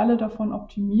und nicht alle davon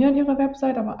optimieren ihre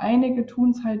Website, aber einige tun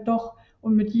es halt doch.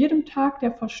 Und mit jedem Tag,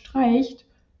 der verstreicht,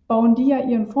 bauen die ja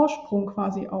ihren Vorsprung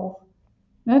quasi auf.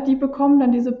 Ne, die bekommen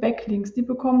dann diese Backlinks, die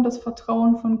bekommen das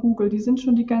Vertrauen von Google, die sind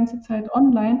schon die ganze Zeit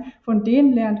online, von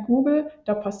denen lernt Google,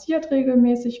 da passiert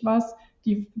regelmäßig was,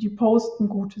 die posten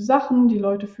gute Sachen, die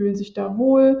Leute fühlen sich da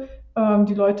wohl,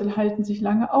 die Leute halten sich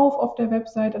lange auf der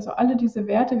Website, also alle diese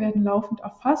Werte werden laufend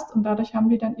erfasst und dadurch haben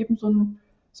die dann eben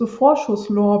so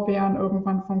Vorschusslorbeeren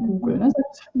irgendwann von Google. Mhm. Ne?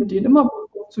 Das hat mit denen Mhm. immer gut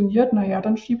funktioniert, naja,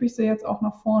 dann schiebe ich sie jetzt auch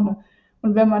nach vorne.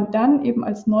 Und wenn man dann eben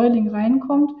als Neuling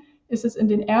reinkommt, ist es in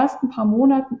den ersten paar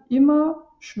Monaten immer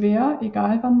schwer,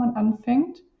 egal wann man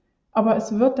anfängt, aber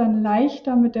es wird dann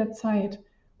leichter mit der Zeit.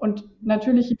 Und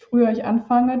natürlich, je früher ich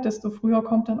anfange, desto früher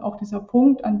kommt dann auch dieser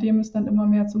Punkt, an dem es dann immer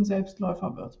mehr zum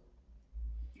Selbstläufer wird.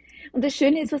 Und das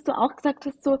Schöne ist, was du auch gesagt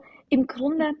hast, so im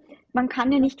Grunde, man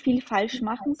kann ja nicht viel falsch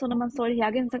machen, sondern man soll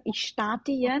hergehen und sagen, ich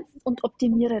starte jetzt und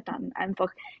optimiere dann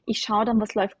einfach. Ich schaue dann,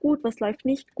 was läuft gut, was läuft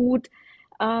nicht gut,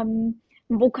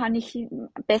 wo kann ich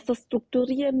besser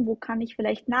strukturieren, wo kann ich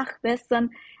vielleicht nachbessern,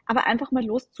 aber einfach mal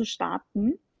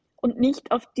loszustarten und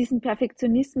nicht auf diesen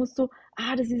Perfektionismus so,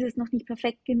 das ist jetzt noch nicht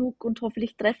perfekt genug und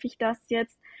hoffentlich treffe ich das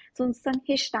jetzt, sondern zu sagen,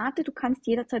 hey, starte, du kannst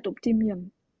jederzeit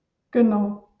optimieren.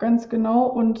 Genau, ganz genau.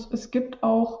 Und es gibt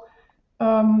auch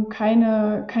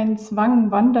keinen Zwang,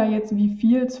 wann da jetzt wie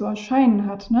viel zu erscheinen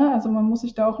hat. Ne? Also man muss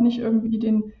sich da auch nicht irgendwie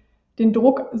den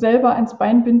Druck selber ans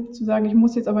Bein binden, zu sagen, ich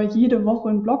muss jetzt aber jede Woche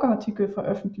einen Blogartikel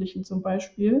veröffentlichen zum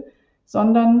Beispiel,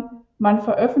 sondern man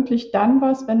veröffentlicht dann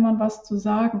was, wenn man was zu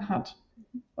sagen hat.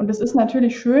 Und das ist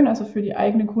natürlich schön, also für die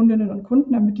eigenen Kundinnen und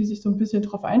Kunden, damit die sich so ein bisschen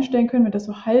drauf einstellen können, wenn das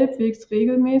so halbwegs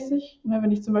regelmäßig, ne,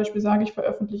 wenn ich zum Beispiel sage, ich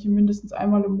veröffentliche mindestens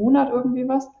einmal im Monat irgendwie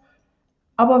was.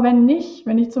 Aber wenn nicht,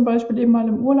 wenn ich zum Beispiel eben mal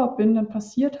im Urlaub bin, dann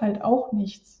passiert halt auch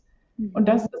nichts. Und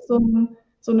das Mhm. ist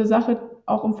so eine Sache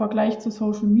auch im Vergleich zu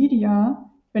Social Media.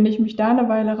 Wenn ich mich da eine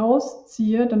Weile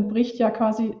rausziehe, dann bricht ja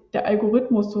quasi der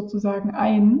Algorithmus sozusagen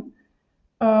ein.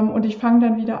 Und ich fange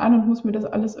dann wieder an und muss mir das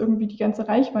alles irgendwie die ganze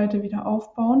Reichweite wieder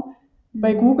aufbauen.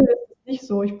 Bei Mhm. Google ist es nicht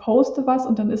so. Ich poste was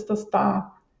und dann ist das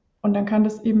da. Und dann kann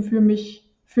das eben für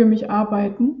mich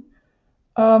arbeiten.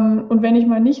 Und wenn ich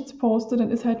mal nichts poste,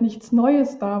 dann ist halt nichts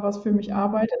Neues da, was für mich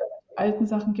arbeitet. Aber die alten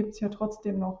Sachen gibt es ja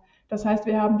trotzdem noch. Das heißt,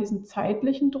 wir haben diesen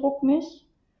zeitlichen Druck nicht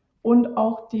und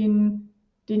auch den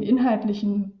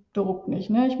inhaltlichen Druck nicht.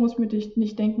 Ne? Ich muss mir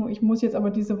nicht denken, ich muss jetzt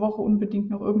aber diese Woche unbedingt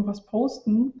noch irgendwas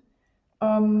posten,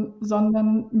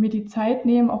 sondern mir die Zeit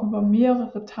nehmen, auch über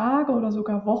mehrere Tage oder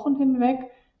sogar Wochen hinweg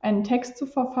einen Text zu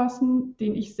verfassen,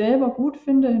 den ich selber gut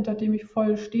finde, hinter dem ich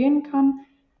voll stehen kann,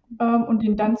 und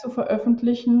den dann zu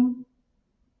veröffentlichen,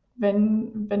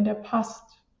 wenn der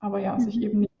passt. Aber ja, sich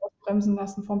eben nicht ausbremsen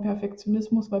lassen vom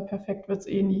Perfektionismus, weil perfekt wird es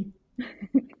eh nie.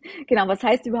 Genau, was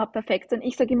heißt überhaupt perfekt sein?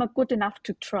 Ich sage immer good enough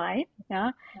to try.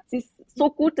 Ja, es ist so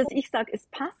gut, dass ich sage, es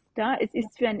passt. Ja, es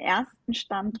ist für einen ersten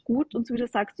Stand gut und so wie du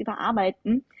sagst,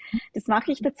 überarbeiten. Das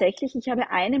mache ich tatsächlich. Ich habe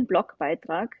einen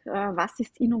Blogbeitrag, was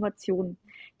ist Innovation?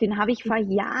 Den habe ich vor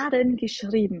Jahren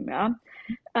geschrieben. Ja,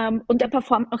 und der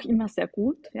performt noch immer sehr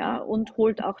gut, ja, und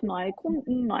holt auch neue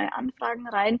Kunden, neue Anfragen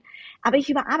rein. Aber ich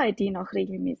überarbeite ihn auch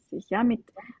regelmäßig, ja, mit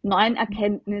neuen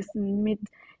Erkenntnissen, mit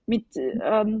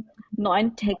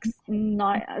neuen Texten,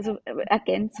 also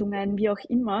Ergänzungen, wie auch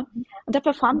immer. Und der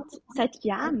performt seit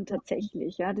Jahren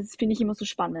tatsächlich, ja. Das finde ich immer so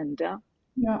spannend, ja.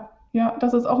 Ja, ja,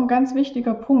 das ist auch ein ganz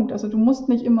wichtiger Punkt. Also du musst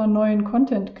nicht immer neuen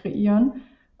Content kreieren,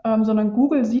 sondern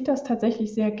Google sieht das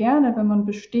tatsächlich sehr gerne, wenn man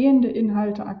bestehende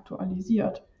Inhalte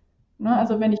aktualisiert. Ne,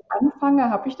 also wenn ich anfange,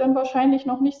 habe ich dann wahrscheinlich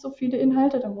noch nicht so viele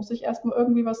Inhalte, dann muss ich erstmal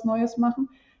irgendwie was Neues machen.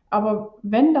 Aber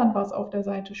wenn dann was auf der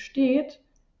Seite steht,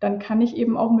 dann kann ich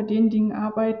eben auch mit den Dingen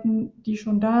arbeiten, die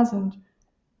schon da sind.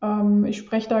 Ich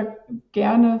spreche da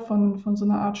gerne von so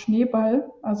einer Art Schneeball.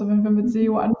 Also wenn wir mit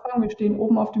SEO anfangen, wir stehen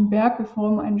oben auf dem Berg, wir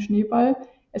formen einen Schneeball.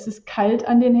 Es ist kalt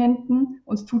an den Händen,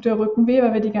 uns tut der Rücken weh,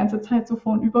 weil wir die ganze Zeit so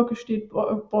vornübergestehend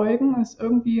beugen. Das ist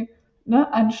irgendwie,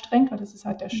 ne, anstrengend, weil das ist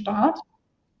halt der Start.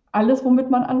 Alles, womit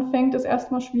man anfängt, ist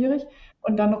erstmal schwierig.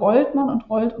 Und dann rollt man und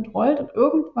rollt und rollt. Und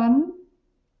irgendwann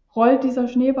rollt dieser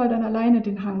Schneeball dann alleine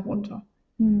den Hang runter.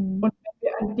 Hm. Und wenn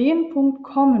wir an den Punkt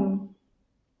kommen,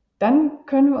 dann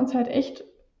können wir uns halt echt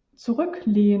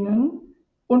zurücklehnen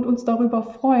und uns darüber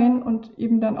freuen und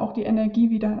eben dann auch die Energie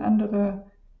wieder in andere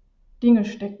Dinge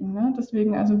stecken. Ne?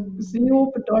 Deswegen, also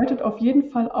SEO bedeutet auf jeden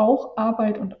Fall auch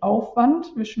Arbeit und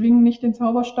Aufwand. Wir schwingen nicht den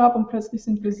Zauberstab und plötzlich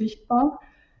sind wir sichtbar.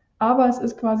 Aber es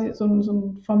ist quasi so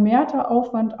ein vermehrter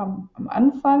Aufwand am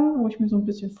Anfang, wo ich mir so ein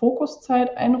bisschen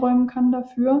Fokuszeit einräumen kann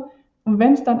dafür. Und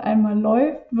wenn es dann einmal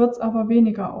läuft, wird es aber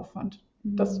weniger Aufwand.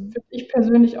 Das finde ich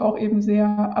persönlich auch eben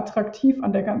sehr attraktiv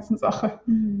an der ganzen Sache.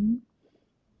 Mhm.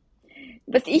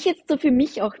 Was ich jetzt so für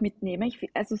mich auch mitnehme,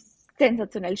 also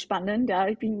sensationell spannend, ja,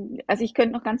 also ich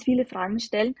könnte noch ganz viele Fragen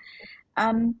stellen.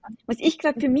 Was ich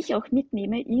gerade für mich auch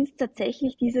mitnehme, ist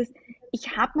tatsächlich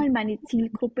ich habe mal meine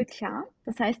Zielgruppe klar,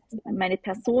 das heißt meine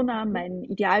Persona, mein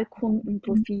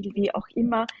Idealkundenprofil, wie auch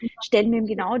immer, stelle mir eben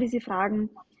genau diese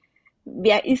Fragen,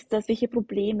 wer ist das, welche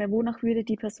Probleme, wonach würde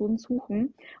die Person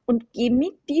suchen und gehe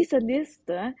mit dieser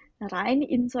Liste rein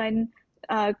in so ein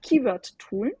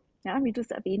Keyword-Tool, ja, wie du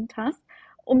es erwähnt hast,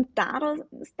 um daraus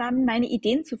dann meine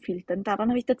Ideen zu filtern. Daran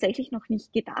habe ich tatsächlich noch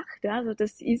nicht gedacht. Ja. Also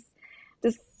das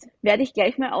werde ich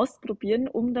gleich mal ausprobieren,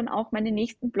 um dann auch meine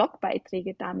nächsten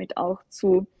Blogbeiträge damit auch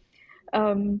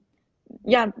ähm,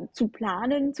 ja, zu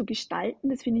planen, zu gestalten.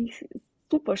 Das finde ich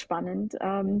super spannend.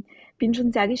 Bin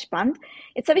schon sehr gespannt.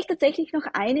 Jetzt habe ich tatsächlich noch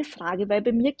eine Frage, weil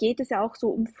bei mir geht es ja auch so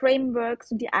um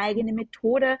Frameworks und die eigene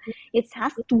Methode. Jetzt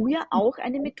hast du ja auch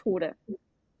eine Methode.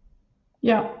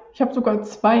 Ja, ich habe sogar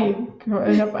zwei.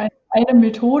 Ich habe eine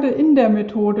Methode in der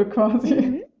Methode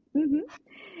quasi. Mhm. Mhm.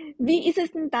 Wie ist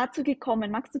es denn dazu gekommen?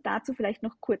 Magst du dazu vielleicht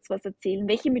noch kurz was erzählen?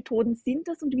 Welche Methoden sind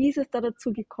das und wie ist es da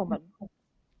dazu gekommen?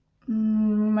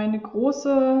 Meine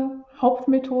große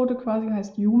Hauptmethode quasi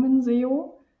heißt Human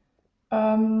SEO.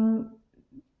 Ähm,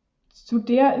 Zu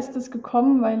der ist es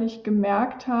gekommen, weil ich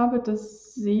gemerkt habe,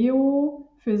 dass SEO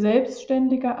für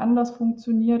Selbstständige anders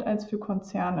funktioniert als für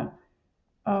Konzerne.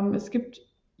 Es gibt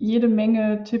jede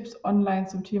Menge Tipps online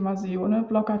zum Thema SEO, ne?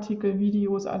 Blogartikel,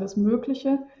 Videos, alles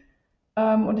Mögliche.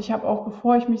 Und ich habe auch,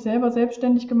 bevor ich mich selber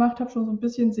selbstständig gemacht habe, schon so ein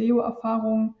bisschen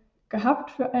SEO-Erfahrung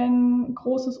gehabt für ein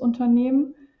großes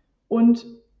Unternehmen. Und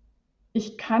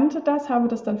ich kannte das, habe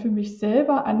das dann für mich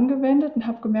selber angewendet und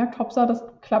habe gemerkt, hoppsa, das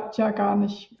klappt ja gar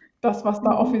nicht, das, was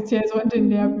da Mhm. offiziell so in den Mhm.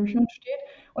 Lehrbüchern steht.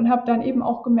 Und habe dann eben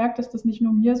auch gemerkt, dass das nicht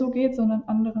nur mir so geht, sondern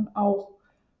anderen auch.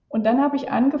 Und dann habe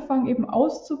ich angefangen, eben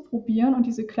auszuprobieren und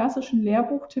diese klassischen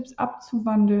Lehrbuchtipps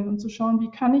abzuwandeln und zu schauen, wie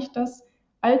kann ich das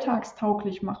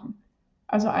alltagstauglich machen.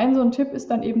 Also ein so ein Tipp ist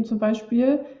dann eben zum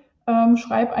Beispiel,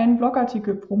 schreib einen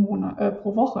Blogartikel pro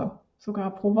Woche,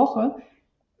 sogar pro Woche.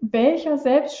 Welcher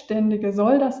Selbstständige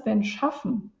soll das denn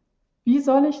schaffen? wie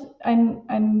soll ich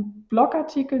einen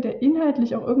Blogartikel, der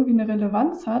inhaltlich auch irgendwie eine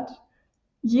Relevanz hat,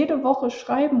 jede Woche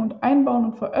schreiben und einbauen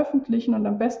und veröffentlichen und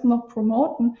am besten noch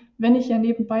promoten, wenn ich ja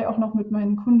nebenbei auch noch mit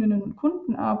meinen Kundinnen und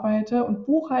Kunden arbeite und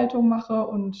Buchhaltung mache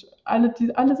und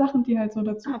alle Sachen, die halt so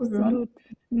dazugehören. Absolut.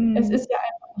 Es Mhm. ist ja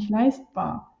einfach nicht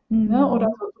leistbar. Ne? Oder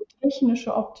Mhm. so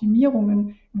technische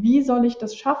Optimierungen. Wie soll ich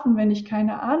das schaffen, wenn ich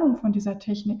keine Ahnung von dieser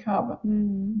Technik habe?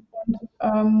 Mhm.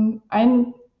 Und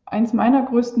eins meiner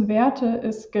größten Werte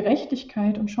ist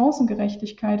Gerechtigkeit und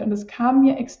Chancengerechtigkeit. Und es kam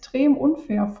mir extrem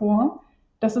unfair vor,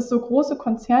 dass es so große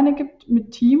Konzerne gibt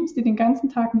mit Teams, die den ganzen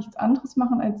Tag nichts anderes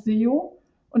machen als SEO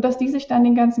und dass die sich dann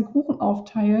den ganzen Kuchen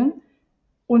aufteilen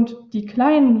und die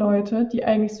kleinen Leute, die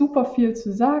eigentlich super viel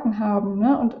zu sagen haben,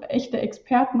 ne, und echte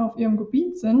Experten auf ihrem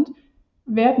Gebiet sind,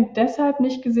 werden deshalb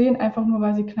nicht gesehen, einfach nur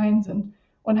weil sie klein sind.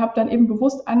 Und habe dann eben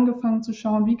bewusst angefangen zu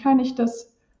schauen, wie kann ich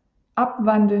das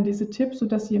abwandeln, diese Tipps,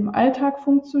 sodass sie im Alltag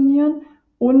funktionieren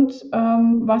und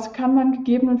was kann man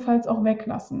gegebenenfalls auch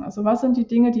weglassen. Also was sind die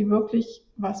Dinge, die wirklich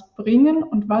was bringen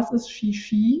und was ist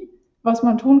Shishi, was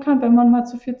man tun kann, wenn man mal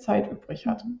zu viel Zeit übrig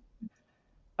hat.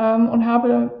 Und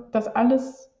habe das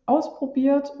alles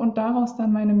ausprobiert und daraus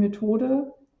dann meine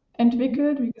Methode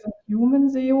entwickelt, wie gesagt, Human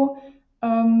SEO,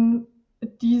 ähm,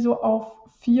 die so auf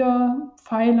 4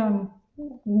 Pfeilern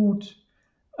ruht.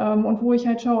 Und wo ich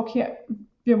halt schaue, okay,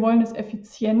 wir wollen es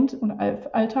effizient und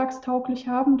alltagstauglich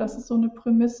haben, das ist so eine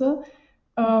Prämisse.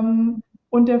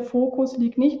 Und der Fokus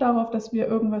liegt nicht darauf, dass wir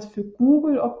irgendwas für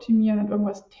Google optimieren und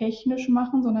irgendwas technisch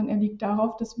machen, sondern er liegt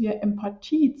darauf, dass wir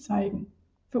Empathie zeigen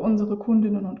für unsere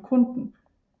Kundinnen und Kunden.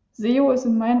 SEO ist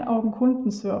in meinen Augen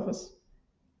Kundenservice.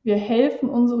 Wir helfen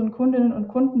unseren Kundinnen und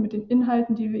Kunden mit den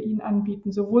Inhalten, die wir ihnen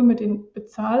anbieten, sowohl mit den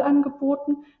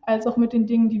Bezahlangeboten als auch mit den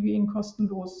Dingen, die wir ihnen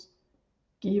kostenlos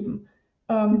geben.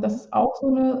 Das ist auch so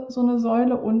eine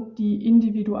Säule und die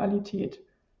Individualität.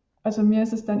 Also mir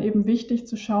ist es dann eben wichtig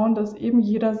zu schauen, dass eben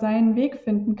jeder seinen Weg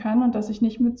finden kann und dass ich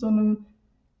nicht mit so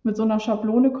einer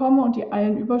Schablone komme und die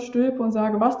allen überstülpe und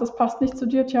sage, was, das passt nicht zu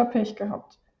dir, tja, Pech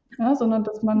gehabt. Ja, sondern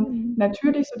dass man Mhm.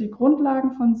 natürlich so die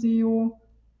Grundlagen von SEO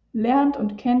lernt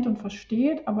und kennt und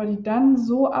versteht, aber die dann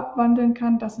so abwandeln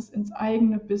kann, dass es ins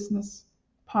eigene Business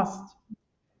passt.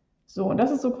 So, und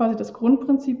das ist so quasi das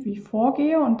Grundprinzip, wie ich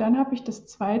vorgehe. Und dann habe ich das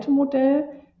zweite Modell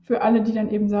für alle, die dann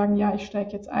eben sagen, ja, ich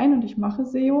steige jetzt ein und ich mache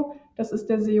SEO. Das ist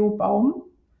der SEO-Baum.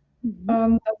 Mhm.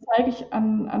 Da zeige ich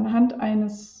anhand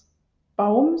eines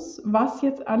Baums, was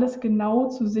jetzt alles genau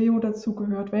zu SEO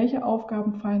dazugehört. Welche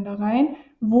Aufgaben fallen da rein?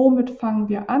 Womit fangen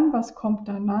wir an? Was kommt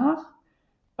danach?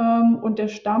 Und der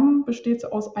Stamm besteht so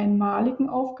aus einmaligen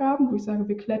Aufgaben, wo ich sage,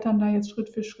 wir klettern da jetzt Schritt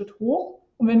für Schritt hoch.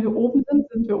 Und wenn wir oben sind,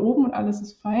 sind wir oben und alles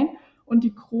ist fein. Und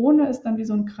die Krone ist dann wie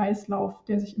so ein Kreislauf,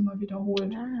 der sich immer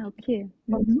wiederholt. Ah, okay.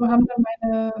 Und Mhm. so haben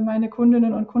dann meine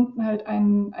Kundinnen und Kunden halt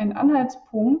einen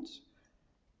Anhaltspunkt,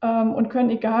 und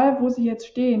können, egal wo sie jetzt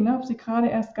stehen, ne, ob sie gerade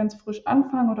erst ganz frisch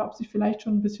anfangen oder ob sie vielleicht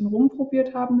schon ein bisschen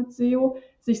rumprobiert haben mit SEO,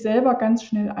 sich selber ganz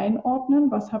schnell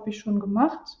einordnen, was habe ich schon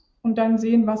gemacht und dann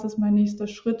sehen, was ist mein nächster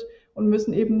Schritt und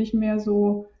müssen eben nicht mehr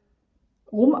so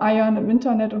rumeiern im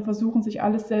Internet und versuchen, sich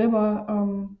alles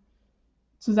selber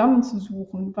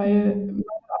zusammenzusuchen, weil Mhm. meiner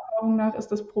Erfahrung nach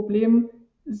ist das Problem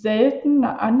selten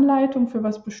eine Anleitung für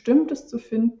was Bestimmtes zu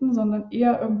finden, sondern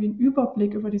eher irgendwie einen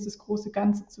Überblick über dieses große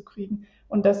Ganze zu kriegen.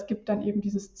 Und das gibt dann eben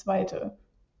dieses zweite Mhm.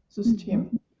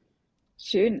 System.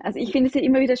 Schön. Also ich finde es ja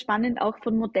immer wieder spannend, auch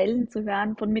von Modellen zu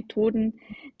hören, von Methoden,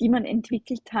 die man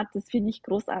entwickelt hat. Das finde ich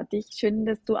großartig. Schön,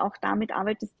 dass du auch damit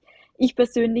arbeitest. Ich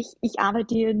persönlich, ich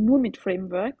arbeite hier nur mit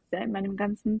Frameworks, ja, in meinem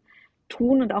ganzen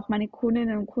Tun und auch meine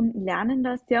Kundinnen und Kunden lernen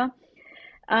das ja.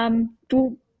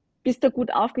 Du bist da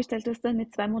gut aufgestellt, du hast deine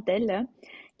 2 Modelle.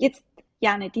 Jetzt,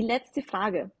 Jane, die letzte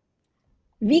Frage.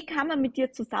 Wie kann man mit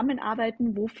dir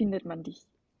zusammenarbeiten? Wo findet man dich?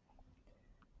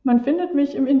 Man findet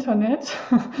mich im Internet.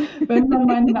 Wenn man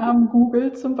meinen Namen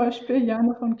googelt, zum Beispiel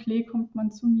Jane von Klee, kommt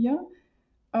man zu mir.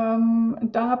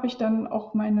 Da habe ich dann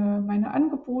auch meine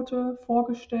Angebote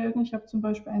vorgestellt. Ich habe zum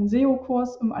Beispiel einen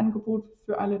SEO-Kurs im Angebot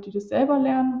für alle, die das selber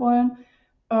lernen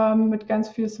wollen, mit ganz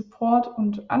viel Support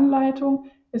und Anleitung.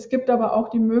 Es gibt aber auch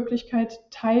die Möglichkeit,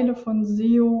 Teile von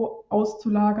SEO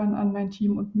auszulagern an mein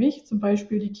Team und mich, zum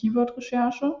Beispiel die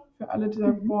Keyword-Recherche, für alle, die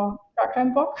sagen, Mhm. boah, gar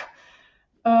keinen Bock.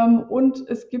 Und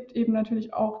es gibt eben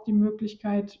natürlich auch die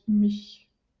Möglichkeit, mich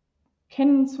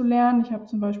kennenzulernen. Ich habe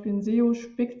zum Beispiel einen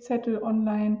SEO-Spickzettel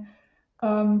online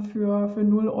für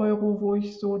 0 Euro, wo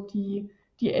ich so die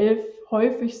 11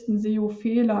 häufigsten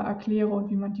SEO-Fehler erkläre und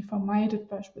wie man die vermeidet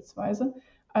beispielsweise.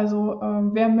 Also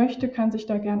wer möchte, kann sich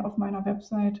da gern auf meiner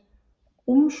Website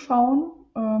umschauen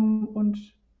und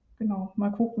genau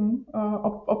mal gucken,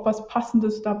 ob was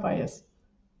Passendes dabei ist.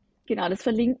 Genau, das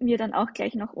verlinken wir dann auch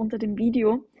gleich noch unter dem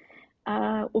Video,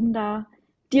 um da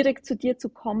direkt zu dir zu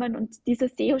kommen. Und dieser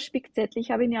SEO-Spickzettel,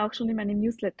 ich habe ihn ja auch schon in meinem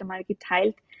Newsletter mal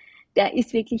geteilt, der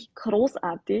ist wirklich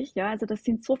großartig. Ja, also da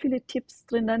sind so viele Tipps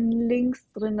drinnen,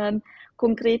 Links drinnen,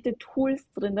 konkrete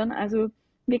Tools drinnen, also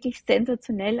wirklich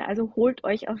sensationell. Also holt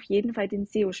euch auf jeden Fall den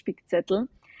SEO-Spickzettel.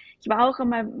 Ich war auch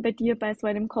einmal bei dir bei so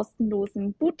einem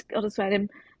kostenlosen Boot oder so einem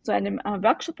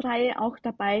Workshop-Reihe auch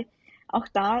dabei. Auch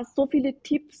da so viele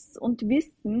Tipps und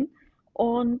Wissen.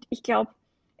 Und ich glaube,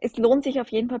 es lohnt sich auf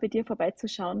jeden Fall bei dir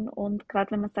vorbeizuschauen. Und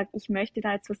gerade wenn man sagt, ich möchte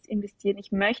da jetzt was investieren,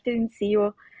 ich möchte in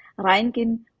SEO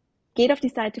reingehen, geht auf die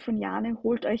Seite von Jane,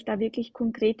 holt euch da wirklich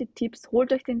konkrete Tipps,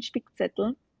 holt euch den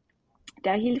Spickzettel.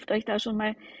 Der hilft euch da schon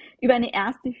mal über eine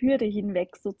erste Hürde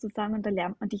hinweg sozusagen und da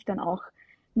lernt man dich dann auch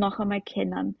noch einmal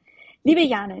kennen. Liebe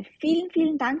Jane, vielen,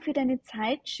 vielen Dank für deine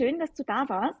Zeit. Schön, dass du da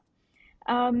warst.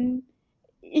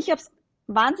 Ich habe es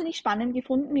wahnsinnig spannend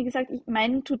gefunden. Wie gesagt,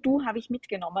 mein To-Do habe ich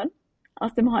mitgenommen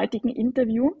aus dem heutigen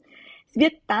Interview. Es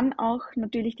wird dann auch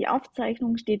natürlich die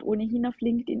Aufzeichnung, steht ohnehin auf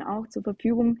LinkedIn auch zur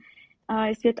Verfügung.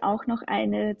 Es wird auch noch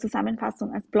eine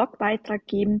Zusammenfassung als Blogbeitrag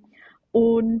geben.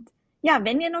 Und ja,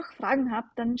 wenn ihr noch Fragen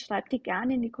habt, dann schreibt die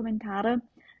gerne in die Kommentare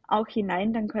auch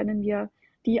hinein. Dann können wir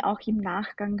die auch im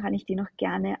Nachgang, kann ich die noch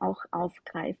gerne auch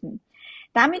aufgreifen.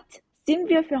 Damit sind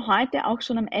wir für heute auch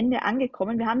schon am Ende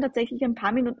angekommen. Wir haben tatsächlich ein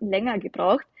paar Minuten länger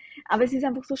gebraucht, aber es ist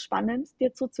einfach so spannend,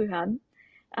 dir zuzuhören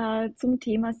zum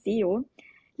Thema SEO.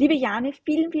 Liebe Jane,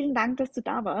 vielen, vielen Dank, dass du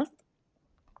da warst.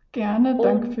 Gerne,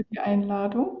 danke für die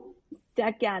Einladung.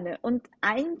 Sehr gerne. Und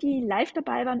allen, die live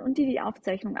dabei waren und die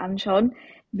Aufzeichnung anschauen,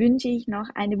 wünsche ich noch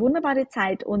eine wunderbare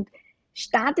Zeit und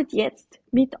startet jetzt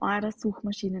mit eurer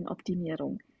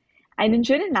Suchmaschinenoptimierung. Einen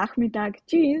schönen Nachmittag.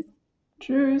 Tschüss.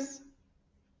 Tschüss.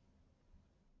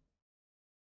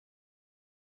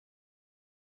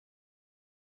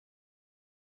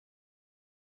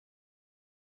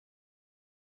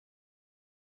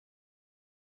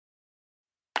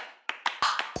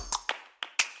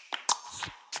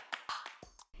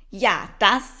 Ja,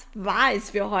 das war es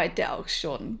für heute auch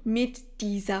schon mit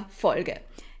dieser Folge.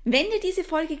 Wenn dir diese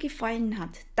Folge gefallen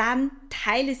hat, dann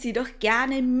teile sie doch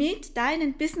gerne mit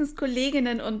deinen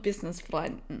Business-Kolleginnen und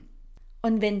Business-Freunden.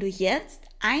 Und wenn du jetzt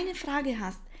eine Frage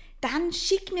hast, dann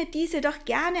schick mir diese doch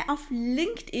gerne auf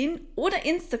LinkedIn oder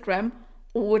Instagram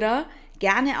oder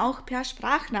gerne auch per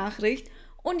Sprachnachricht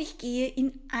und ich gehe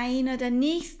in einer der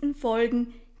nächsten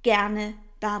Folgen gerne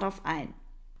darauf ein.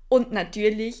 Und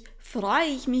natürlich freue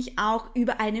ich mich auch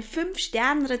über eine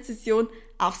 5-Sterne-Rezession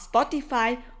auf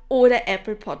Spotify oder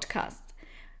Apple Podcast.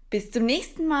 Bis zum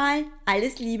nächsten Mal.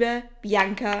 Alles Liebe,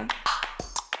 Bianca.